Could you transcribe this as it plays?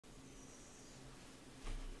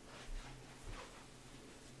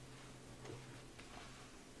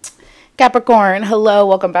Capricorn, hello,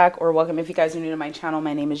 welcome back, or welcome if you guys are new to my channel.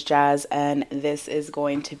 My name is Jazz, and this is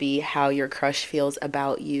going to be how your crush feels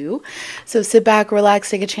about you. So sit back,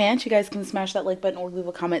 relax, take a chance. You guys can smash that like button or leave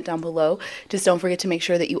a comment down below. Just don't forget to make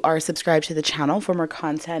sure that you are subscribed to the channel for more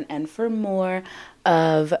content and for more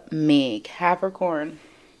of me. Capricorn,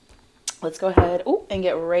 let's go ahead and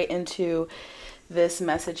get right into this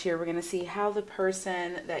message here. We're going to see how the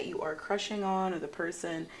person that you are crushing on, or the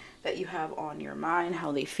person that you have on your mind,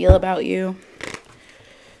 how they feel about you.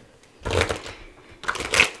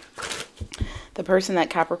 The person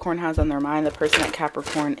that Capricorn has on their mind, the person that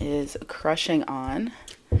Capricorn is crushing on,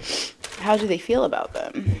 how do they feel about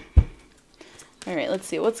them? All right, let's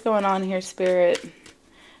see what's going on here, Spirit,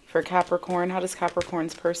 for Capricorn. How does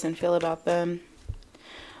Capricorn's person feel about them?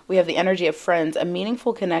 We have the energy of friends. A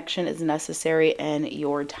meaningful connection is necessary in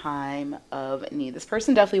your time of need. This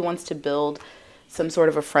person definitely wants to build some sort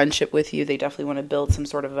of a friendship with you. They definitely want to build some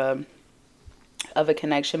sort of a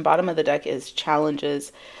connection. Bottom of the deck is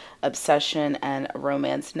challenges, obsession, and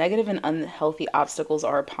romance. Negative and unhealthy obstacles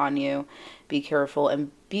are upon you. Be careful,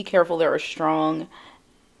 and be careful. There are strong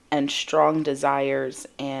desires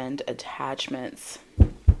and attachments.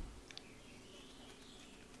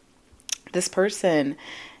 This person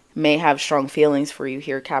may have strong feelings for you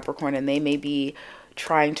here, Capricorn, and they may be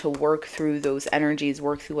trying to work through those energies,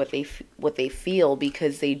 work through what they feel,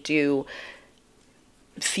 because they do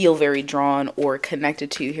feel very drawn or connected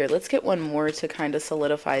to you here. Let's get one more to kind of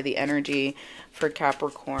solidify the energy for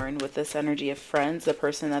Capricorn with this energy of friends, the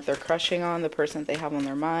person that they're crushing on, the person that they have on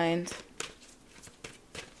their mind.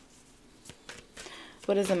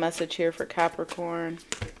 What is the message here for Capricorn?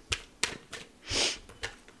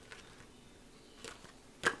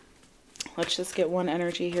 Let's just get one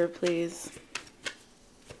energy here, please.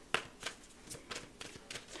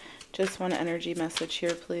 Just one energy message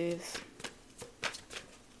here, please.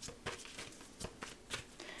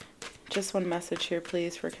 Just one message here,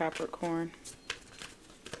 please, for Capricorn.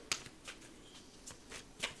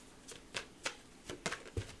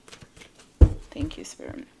 Thank you,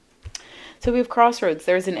 Spirit. So we have crossroads.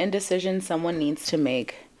 There's an indecision. Someone needs to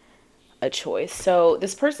make a choice. So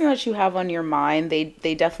this person that you have on your mind,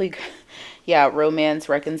 they definitely, yeah, romance,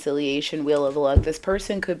 reconciliation, wheel of luck. This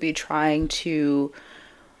person could be trying to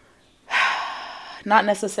not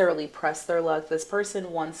necessarily press their luck. This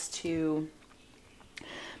person wants to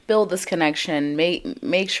build this connection,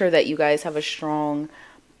 make sure that you guys have a strong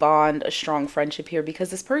bond, a strong friendship here,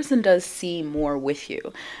 because this person does see more with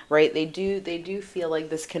you, right? They do feel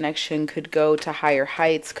like this connection could go to higher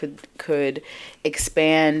heights, could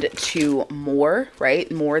expand to more,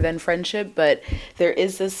 right? More than friendship, but there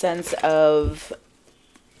is this sense of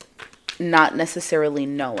not necessarily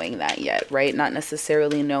knowing that yet, right? Not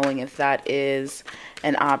necessarily knowing if that is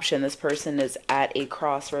an option. This person is at a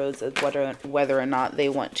crossroads of whether or not they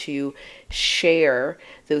want to share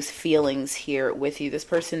those feelings here with you. This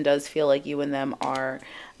person does feel like you and them are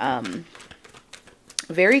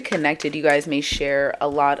very connected. You guys may share a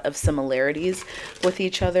lot of similarities with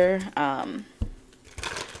each other,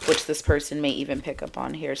 which this person may even pick up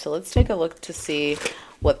on here. So let's take a look to see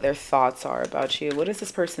what their thoughts are about you. What does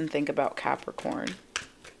this person think about Capricorn?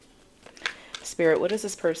 Spirit, what does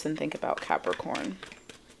this person think about Capricorn?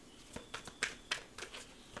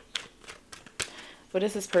 What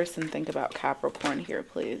does this person think about Capricorn here,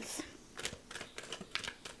 please?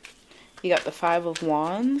 You got the Five of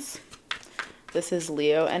Wands. This is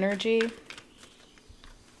Leo energy.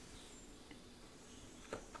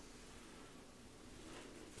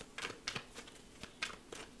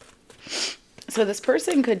 So this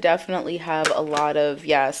person could definitely have a lot of,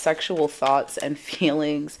 yeah, sexual thoughts and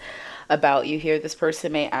feelings about you here. This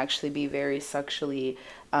person may actually be very sexually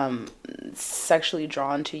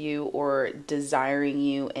drawn to you or desiring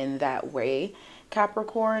you in that way,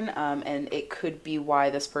 Capricorn, and it could be why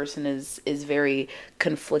this person is very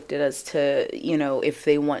conflicted as to, you know, if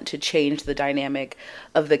they want to change the dynamic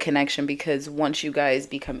of the connection, because once you guys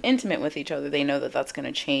become intimate with each other, they know that that's going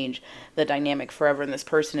to change the dynamic forever, and this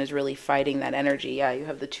person is really fighting that energy. Yeah, you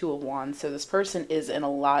have the Two of Wands, so this person is in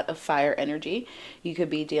a lot of fire energy. You could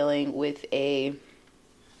be dealing with an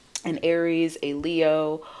Aries, a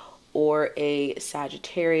Leo, or a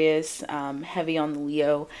Sagittarius, heavy on the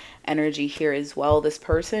Leo energy here as well. This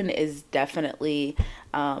person is definitely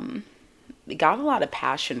got a lot of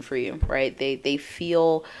passion for you, right? They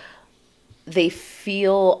feel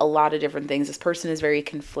a lot of different things. This person is very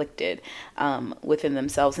conflicted within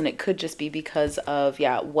themselves, and it could just be because of,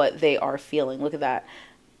 yeah, what they are feeling. Look at that,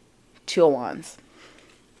 Two of Wands.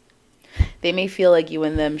 They may feel like you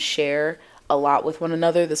and them share a lot with one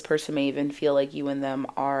another. This person may even feel like you and them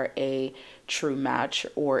are a true match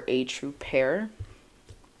or a true pair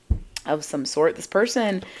of some sort. This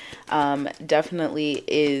person definitely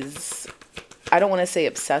is, I don't want to say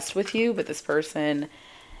obsessed with you, but this person,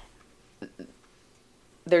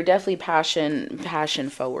 they're definitely passion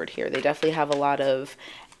forward here. They definitely have a lot of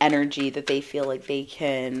energy that they feel like they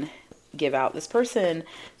can give out. This person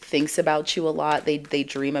thinks about you a lot. They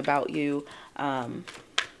dream about you.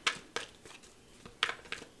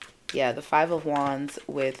 Yeah, the Five of Wands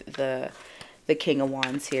with the King of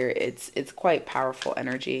Wands here. It's quite powerful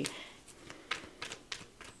energy.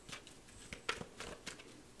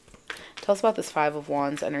 Tell us about this Five of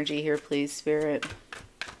Wands energy here, please, Spirit.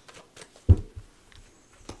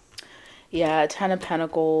 Yeah, Ten of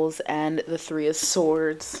Pentacles and the Three of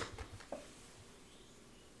Swords.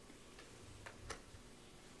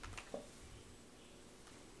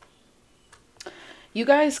 You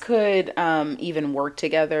guys could even work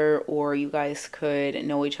together, or you guys could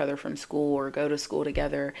know each other from school or go to school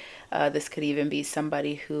together. This could even be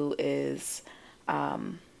somebody who is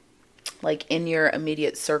like in your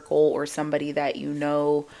immediate circle, or somebody that you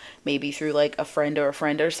know, maybe through like a friend or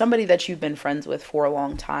somebody that you've been friends with for a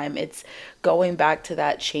long time. It's going back to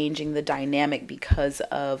that, changing the dynamic because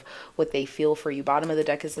of what they feel for you. Bottom of the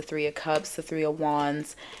deck is the Three of Cups, the Three of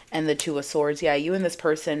Wands, and the Two of Swords. Yeah, you and this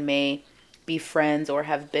person may be friends or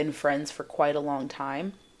have been friends for quite a long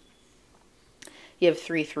time. You have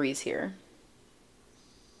three threes here.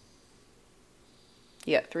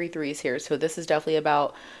 Yeah, three threes here. So this is definitely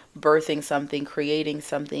about birthing something, creating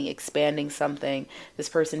something, expanding something. This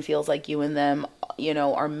person feels like you and them, you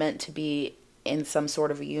know, are meant to be in some sort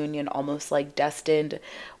of a union, almost like destined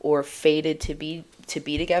or fated to be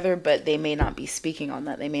together, but they may not be speaking on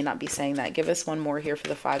that. They may not be saying that. Give us one more here for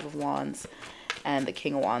the Five of Wands and the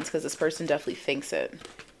King of Wands, because this person definitely thinks it.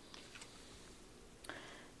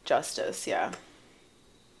 Justice, yeah.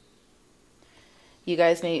 You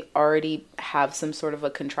guys may already have some sort of a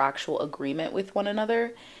contractual agreement with one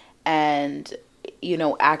another, and, you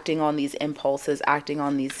know, acting on these impulses, acting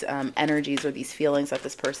on these energies or these feelings that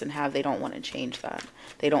this person have, they don't want to change that.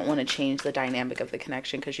 They don't want to change the dynamic of the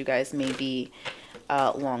connection, because you guys may be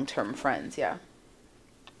long-term friends, yeah.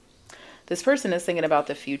 This person is thinking about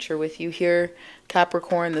the future with you here,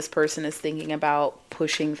 Capricorn. This person is thinking about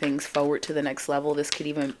pushing things forward to the next level. This could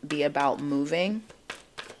even be about moving.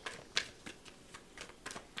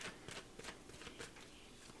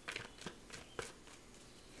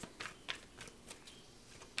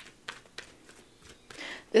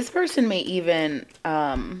 This person may even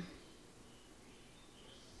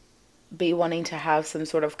be wanting to have some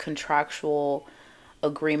sort of contractual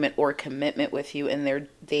agreement or commitment with you, and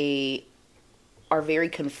they are very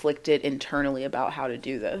conflicted internally about how to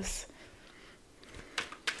do this.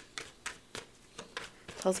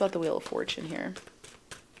 Tell us about the Wheel of Fortune here.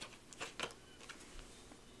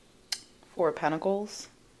 Four of Pentacles.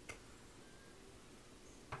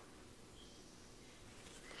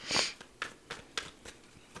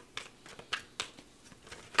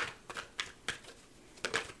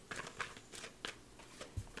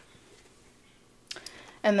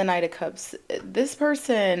 And the Knight of Cups. This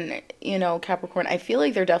person, you know, Capricorn, I feel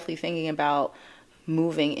like they're definitely thinking about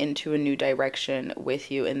moving into a new direction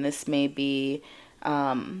with you. And this may be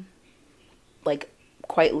like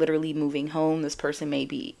quite literally moving home. This person may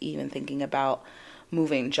be even thinking about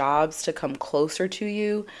moving jobs to come closer to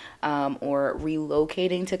you, or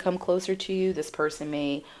relocating to come closer to you. This person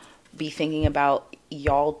may be thinking about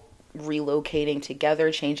y'all relocating together,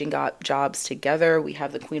 changing jobs together. We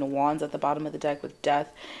have the Queen of Wands at the bottom of the deck with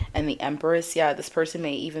Death and the Empress. Yeah, this person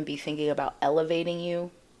may even be thinking about elevating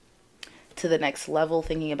you to the next level,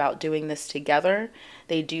 thinking about doing this together.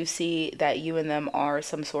 They do see that you and them are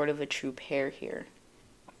some sort of a true pair here.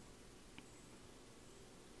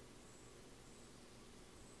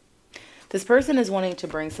 This person is wanting to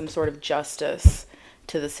bring some sort of justice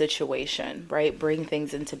to the situation, right? Bring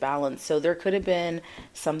things into balance. So there could have been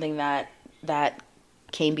something that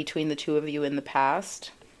came between the two of you in the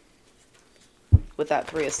past with that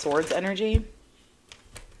Three of Swords energy.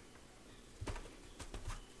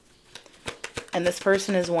 And this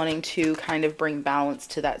person is wanting to kind of bring balance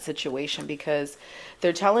to that situation, because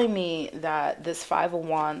they're telling me that this Five of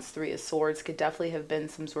Wands, Three of Swords could definitely have been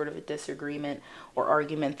some sort of a disagreement or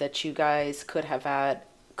argument that you guys could have had,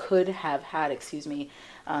 excuse me,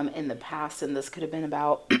 in the past. And this could have been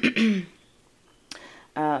about, you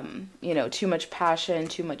know, too much passion,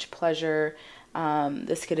 too much pleasure.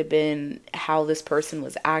 This could have been how this person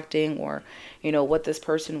was acting, or, you know, what this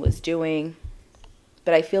person was doing.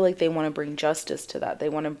 But I feel like they want to bring justice to that. They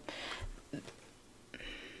want to,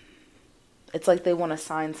 it's like they want to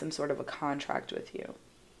sign some sort of a contract with you.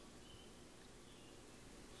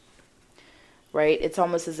 right? It's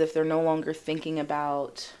almost as if they're no longer thinking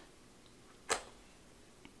about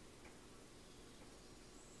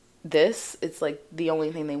this. It's like the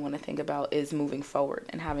only thing they want to think about is moving forward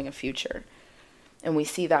and having a future. And we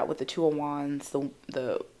see that with the Two of Wands,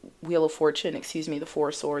 the Wheel of Fortune, excuse me, the Four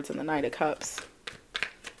of Swords, and the Knight of Cups.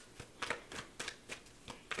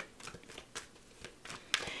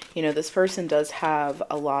 You know, this person does have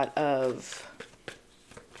a lot of,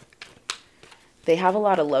 they have a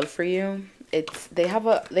lot of love for you. They have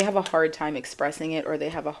a hard time expressing it, or they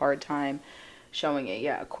have a hard time showing it.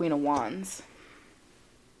 Yeah, Queen of Wands.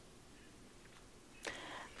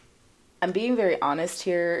 I'm being very honest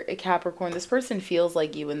here, Capricorn. This person feels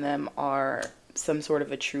like you and them are some sort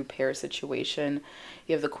of a true pair situation.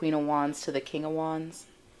 You have the Queen of Wands to the King of Wands.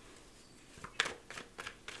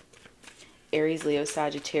 Aries, Leo,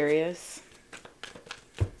 Sagittarius.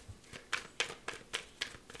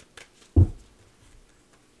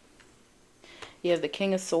 You have the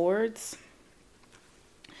King of Swords,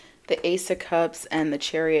 the Ace of Cups, and the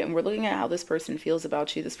Chariot. And we're looking at how this person feels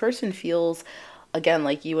about you. This person feels, again,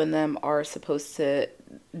 like you and them are supposed to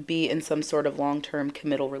be in some sort of long-term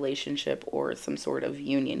committal relationship or some sort of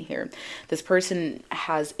union here. This person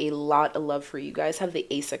has a lot of love for you. You guys have the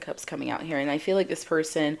Ace of Cups coming out here. And I feel like this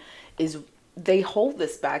person is, they hold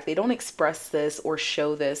this back. They don't express this or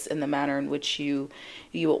show this in the manner in which you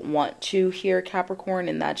want to here, Capricorn.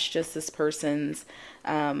 And that's just this person's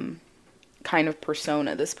kind of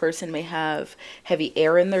persona. This person may have heavy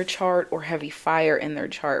air in their chart or heavy fire in their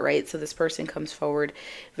chart, right? So this person comes forward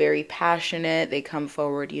very passionate. They come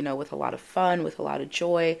forward, you know, with a lot of fun, with a lot of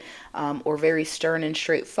joy, or very stern and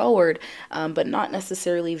straightforward, but not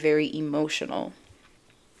necessarily very emotional.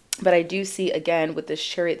 But I do see, again, with this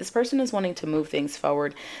Chariot, this person is wanting to move things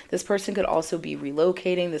forward. This person could also be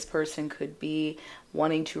relocating. This person could be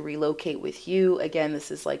wanting to relocate with you. Again,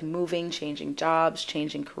 this is like moving, changing jobs,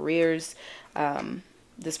 changing careers.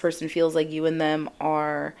 This person feels like you and them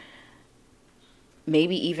are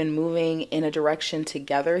maybe even moving in a direction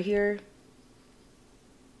together here.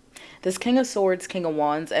 This King of Swords, King of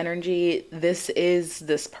Wands energy, this is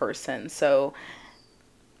this person. So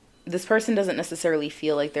this person doesn't necessarily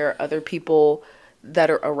feel like there are other people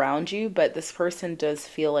that are around you, but this person does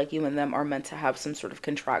feel like you and them are meant to have some sort of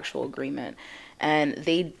contractual agreement. And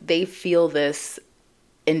they feel this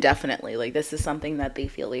indefinitely. Like this is something that they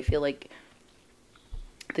feel. They feel like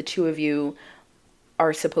the two of you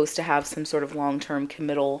are supposed to have some sort of long-term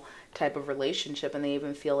committal type of relationship. And they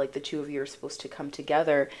even feel like the two of you are supposed to come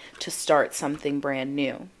together to start something brand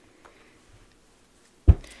new.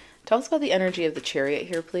 Tell us about the energy of the Chariot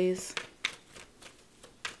here, please.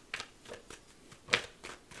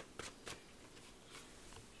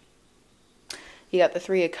 You got the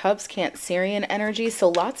Three of Cups, Cancerian energy. So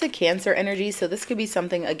lots of Cancer energy. So this could be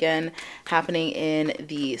something, again, happening in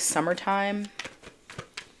the summertime.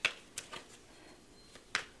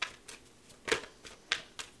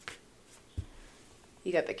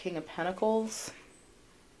 You got the King of Pentacles.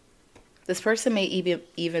 This person may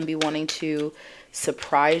even be wanting to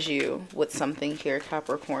surprise you with something here,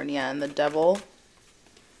 Capricorn. Yeah, and the Devil.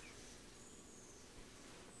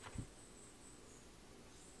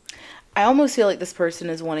 I almost feel like this person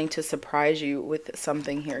is wanting to surprise you with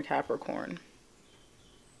something here, Capricorn.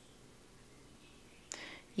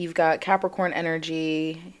 You've got Capricorn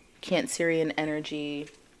energy, Cancerian energy,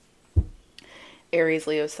 Aries,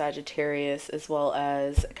 Leo, Sagittarius, as well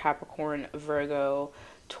as Capricorn, Virgo,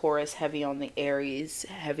 Taurus, heavy on the Aries,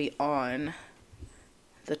 heavy on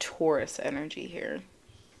the Taurus energy here.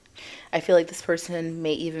 I feel like this person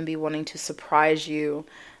may even be wanting to surprise you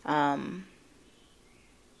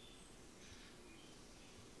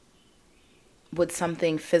with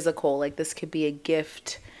something physical. Like this could be a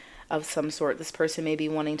gift of some sort. This person may be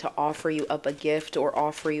wanting to offer you up a gift or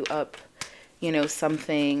offer you up, you know,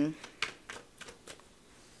 something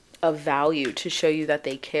of value to show you that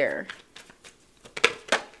they care.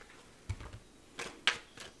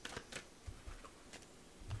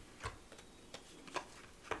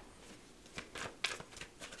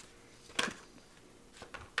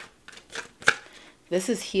 This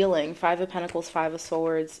is healing. Five of Pentacles, Five of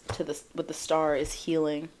Swords with the Star is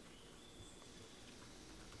healing.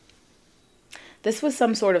 This was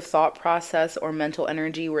some sort of thought process or mental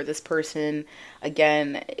energy where this person,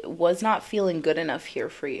 again, was not feeling good enough here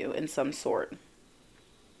for you in some sort.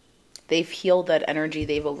 They've healed that energy.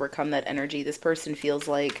 They've overcome that energy. This person feels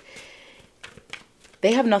like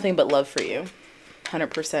they have nothing but love for you.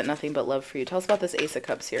 100% nothing but love for you. Tell us about this Ace of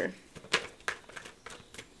Cups here.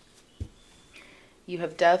 You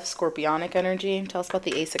have Death, Scorpionic energy. Tell us about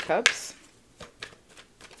the Ace of Cups.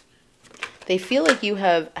 They feel like you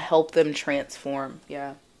have helped them transform.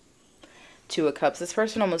 Yeah. Two of Cups. This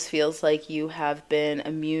person almost feels like you have been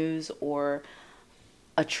a muse or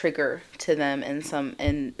a trigger to them in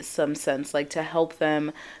some sense, like to help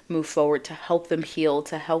them move forward, to help them heal,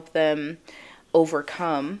 to help them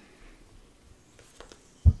overcome.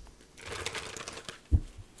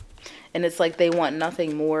 And it's like they want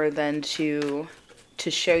nothing more than to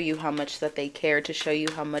show you how much that they care, to show you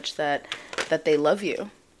how much that they love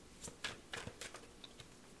you.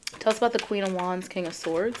 Tell us about the Queen of Wands, King of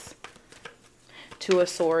Swords. Two of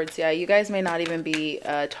Swords. Yeah, you guys may not even be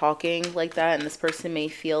talking like that, and this person may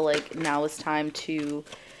feel like now is time to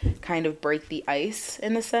kind of break the ice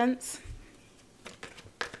in a sense.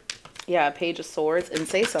 Yeah, Page of Swords, and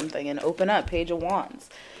say something and open up. Page of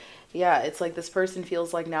Wands. Yeah, it's like this person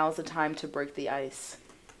feels like now is the time to break the ice.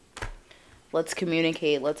 Let's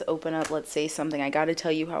communicate. Let's open up. Let's say something. I got to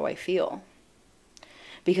tell you how I feel.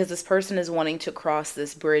 Because this person is wanting to cross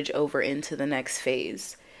this bridge over into the next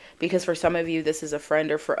phase. Because for some of you, this is a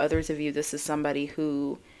friend, or for others of you, this is somebody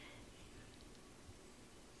who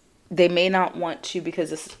they may not want to,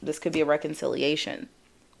 because this could be a reconciliation.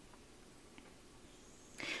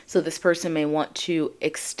 So this person may want to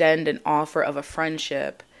extend an offer of a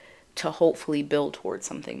friendship to hopefully build towards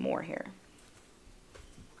something more here.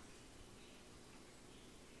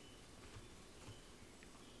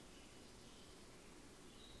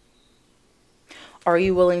 Are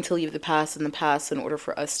you willing to leave the past in the past in order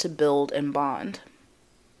for us to build and bond?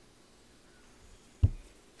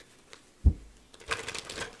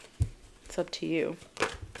 It's up to you.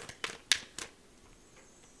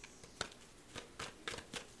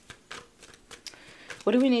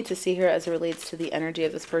 What do we need to see here as it relates to the energy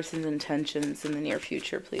of this person's intentions in the near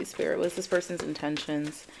future, please, Spirit? What's this person's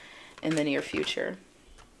intentions in the near future?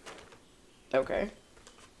 Okay.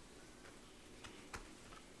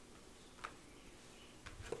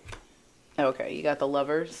 Okay, you got the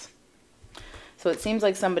Lovers. So it seems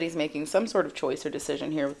like somebody's making some sort of choice or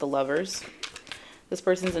decision here with the Lovers. This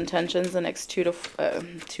person's intentions the next 2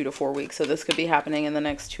 to 4 weeks. So this could be happening in the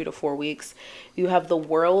next 2 to 4 weeks. You have the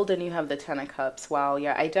World and you have the Ten of Cups. Wow,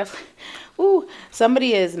 yeah, I definitely... Ooh,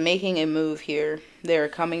 somebody is making a move here. They're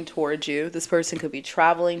coming towards you. This person could be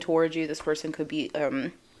traveling towards you. This person could be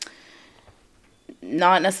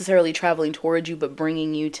not necessarily traveling towards you, but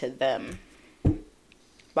bringing you to them.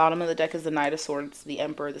 Bottom of the deck is the Knight of Swords, the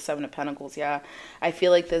Emperor, the Seven of Pentacles. Yeah, I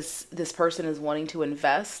feel like this person is wanting to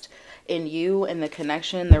invest in you and the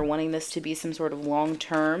connection. They're wanting this to be some sort of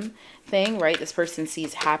long-term thing, right? This person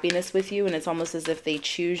sees happiness with you, and it's almost as if they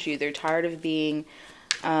choose you. They're tired of being,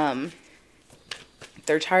 without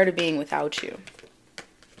you.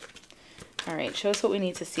 All right, show us what we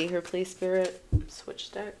need to see here, please, Spirit.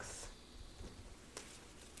 Switch decks.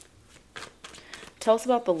 Tell us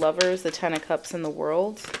about the Lovers, the Ten of Cups, and the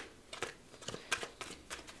World.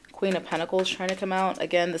 Queen of Pentacles trying to come out.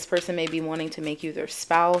 Again, this person may be wanting to make you their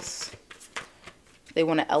spouse. They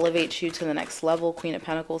want to elevate you to the next level. Queen of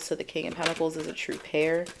Pentacles to the King of Pentacles is a true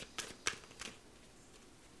pair.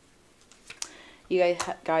 You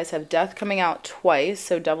guys have Death coming out twice,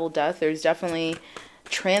 so double death. There's definitely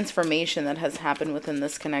transformation that has happened within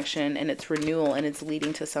this connection, and it's renewal, and it's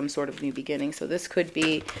leading to some sort of new beginning. So this could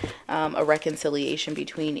be a reconciliation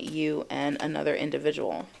between you and another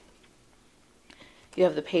individual. You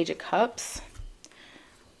have the Page of Cups.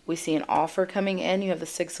 We see an offer coming in. You have the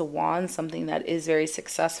Six of Wands, something that is very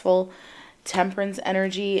successful. Temperance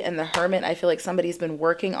energy, and the Hermit. I feel like somebody's been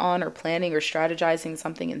working on or planning or strategizing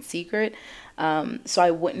something in secret. So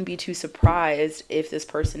I wouldn't be too surprised if this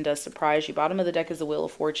person does surprise you. Bottom of the deck is the Wheel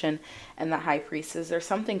of Fortune and the High Priestess. There's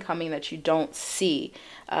something coming that you don't see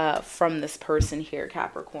from this person here,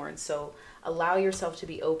 Capricorn. So allow yourself to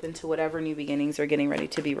be open to whatever new beginnings are getting ready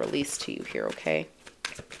to be released to you here, okay?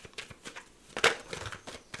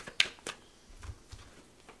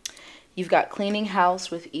 You've got Cleaning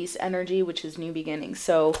House with East energy, which is new beginnings.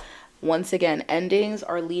 So once again, endings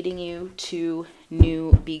are leading you to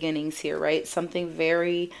new beginnings here, right? Something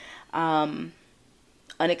very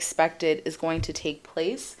unexpected is going to take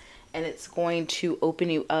place, and it's going to open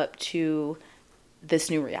you up to this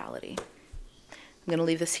new reality. I'm going to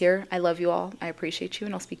leave this here. I love you all. I appreciate you,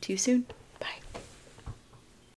 and I'll speak to you soon.